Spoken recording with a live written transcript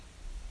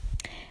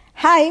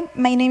Hi,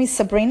 my name is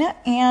Sabrina,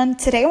 and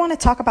today I want to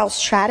talk about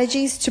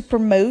strategies to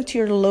promote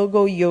your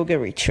logo yoga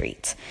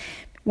retreat.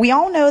 We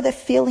all know that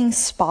filling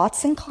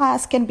spots in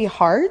class can be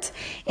hard,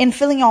 and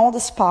filling all the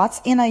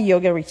spots in a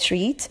yoga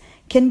retreat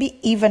can be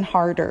even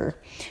harder.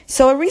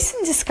 So a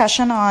recent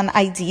discussion on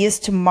ideas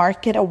to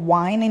market a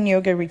wine and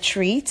yoga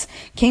retreat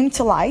came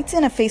to light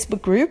in a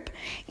Facebook group,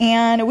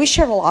 and we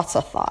shared lots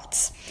of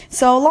thoughts.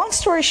 So long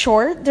story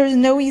short, there's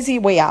no easy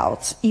way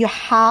out. You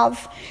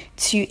have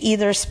to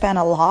either spend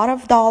a lot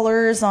of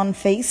dollars on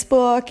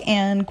Facebook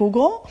and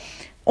Google,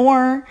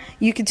 or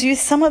you could use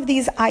some of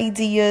these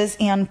ideas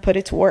and put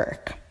it to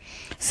work.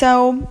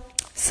 So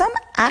some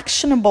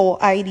actionable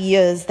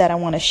ideas that I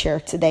want to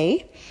share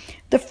today.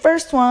 The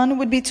first one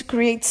would be to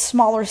create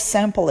smaller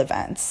sample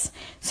events.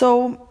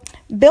 So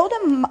build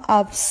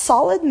a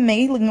solid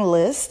mailing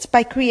list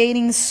by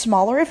creating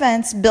smaller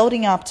events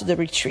building up to the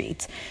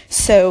retreat.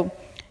 So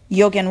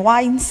yoga and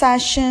wine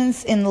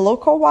sessions in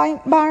local wine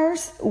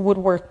bars would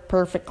work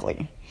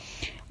perfectly.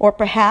 Or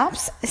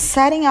perhaps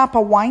setting up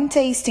a wine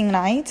tasting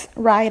night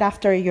right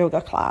after a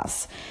yoga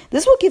class.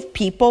 This will give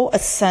people a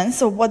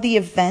sense of what the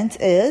event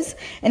is,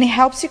 and it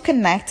helps you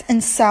connect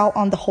and sell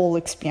on the whole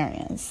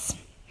experience.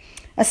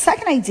 A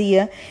second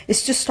idea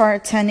is to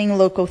start attending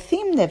local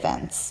themed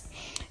events.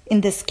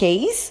 In this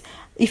case,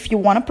 if you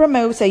want to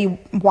promote a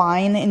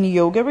wine and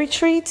yoga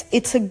retreat,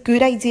 it's a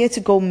good idea to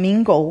go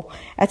mingle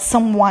at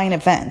some wine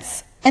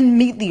events and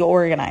meet the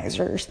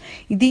organizers.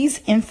 These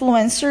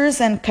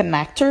influencers and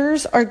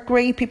connectors are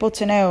great people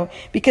to know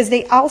because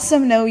they also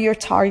know your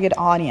target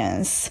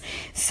audience.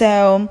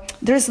 So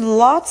there's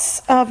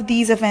lots of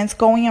these events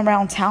going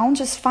around town.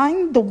 Just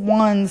find the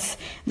ones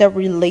that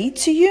relate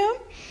to you.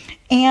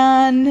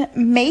 And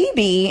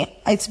maybe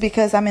it's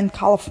because I'm in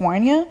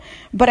California,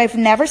 but I've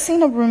never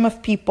seen a room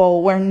of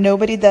people where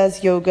nobody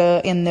does yoga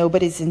and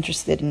nobody's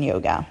interested in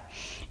yoga.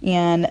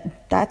 And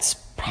that's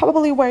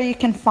probably where you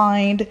can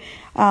find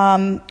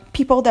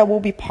people that will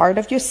be part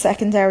of your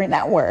secondary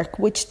network,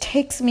 which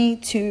takes me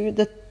to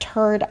the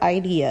third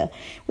idea,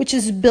 which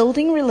is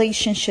building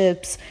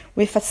relationships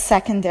with a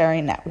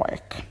secondary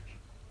network.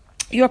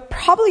 You're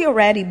probably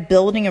already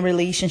building a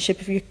relationship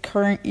with your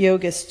current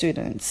yoga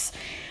students.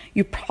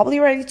 You probably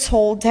already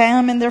told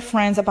them and their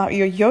friends about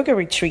your yoga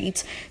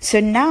retreat. So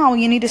now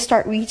you need to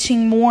start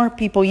reaching more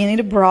people. You need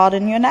to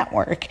broaden your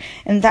network.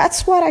 And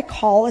that's what I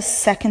call a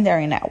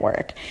secondary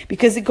network,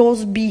 because it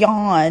goes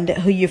beyond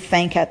who you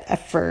think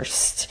at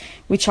first,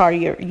 which are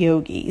your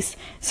yogis.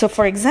 So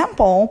for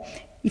example,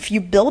 if you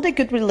build a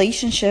good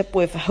relationship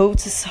with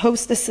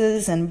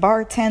hostesses and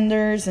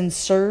bartenders and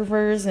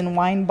servers and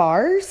wine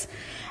bars,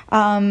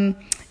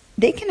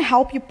 they can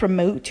help you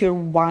promote your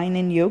wine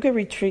and yoga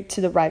retreat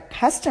to the right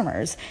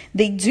customers.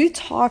 They do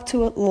talk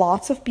to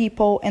lots of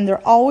people, and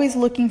they're always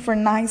looking for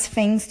nice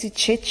things to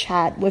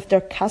chit-chat with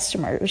their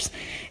customers.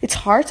 It's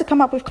hard to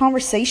come up with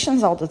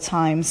conversations all the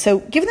time, so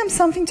give them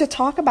something to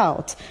talk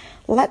about.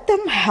 Let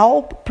them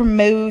help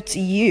promote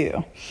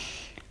you.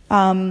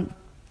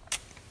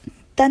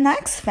 The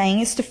next thing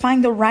is to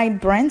find the right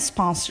brand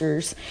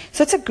sponsors.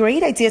 So it's a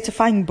great idea to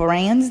find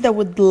brands that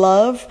would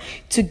love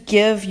to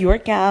give your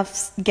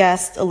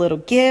guests a little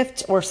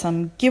gift or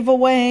some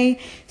giveaway.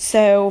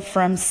 So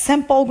from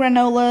simple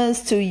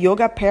granolas to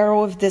yoga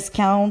apparel with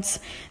discounts,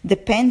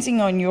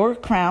 depending on your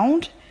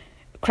crowd,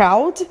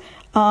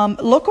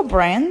 local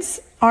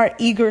brands are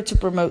eager to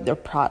promote their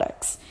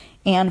products.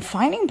 And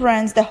finding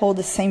brands that hold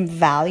the same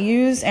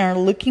values and are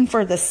looking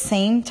for the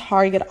same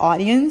target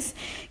audience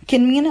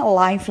can mean a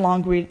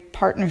lifelong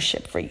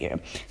partnership for you.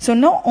 So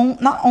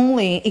not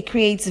only it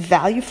creates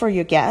value for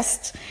your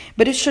guests,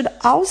 but it should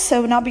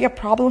also not be a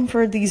problem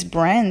for these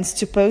brands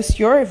to post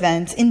your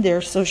event in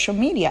their social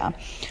media,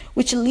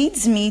 which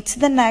leads me to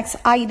the next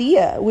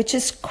idea, which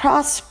is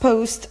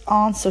cross-post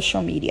on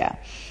social media.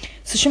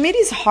 Social media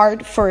is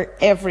hard for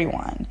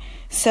everyone.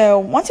 So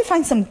once you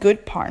find some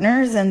good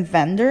partners and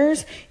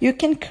vendors, you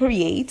can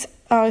create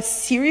a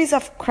series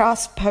of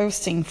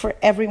cross-posting for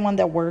everyone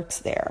that works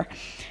there.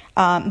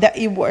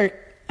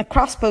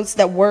 Cross-posts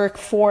that work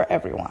for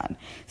everyone.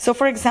 So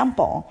for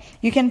example,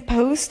 you can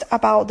post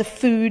about the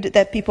food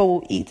that people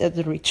will eat at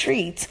the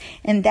retreat,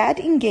 and that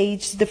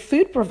engages the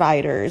food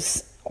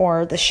providers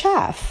or the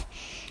chef.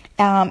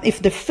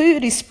 If the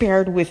food is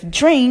paired with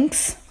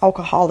drinks,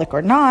 alcoholic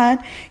or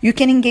not, you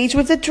can engage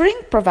with the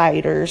drink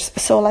providers.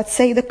 So let's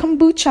say the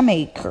kombucha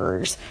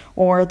makers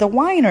or the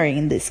winery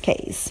in this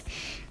case.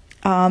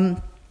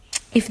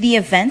 If the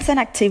events and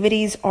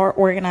activities are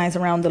organized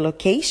around the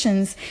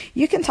locations,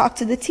 you can talk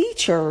to the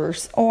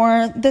teachers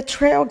or the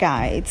trail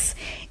guides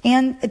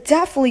and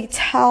definitely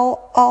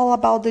tell all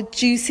about the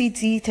juicy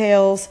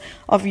details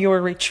of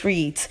your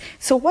retreat.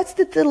 So what's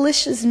the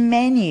delicious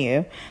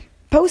menu?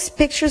 Post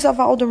pictures of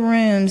all the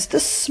rooms,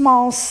 the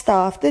small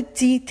stuff, the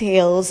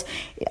details.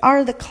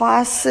 Are the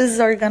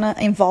classes are going to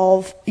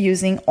involve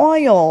using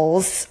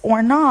oils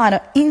or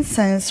not,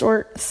 incense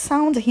or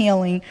sound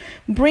healing?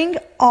 Bring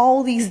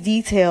all these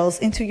details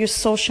into your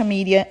social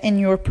media and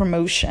your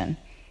promotion.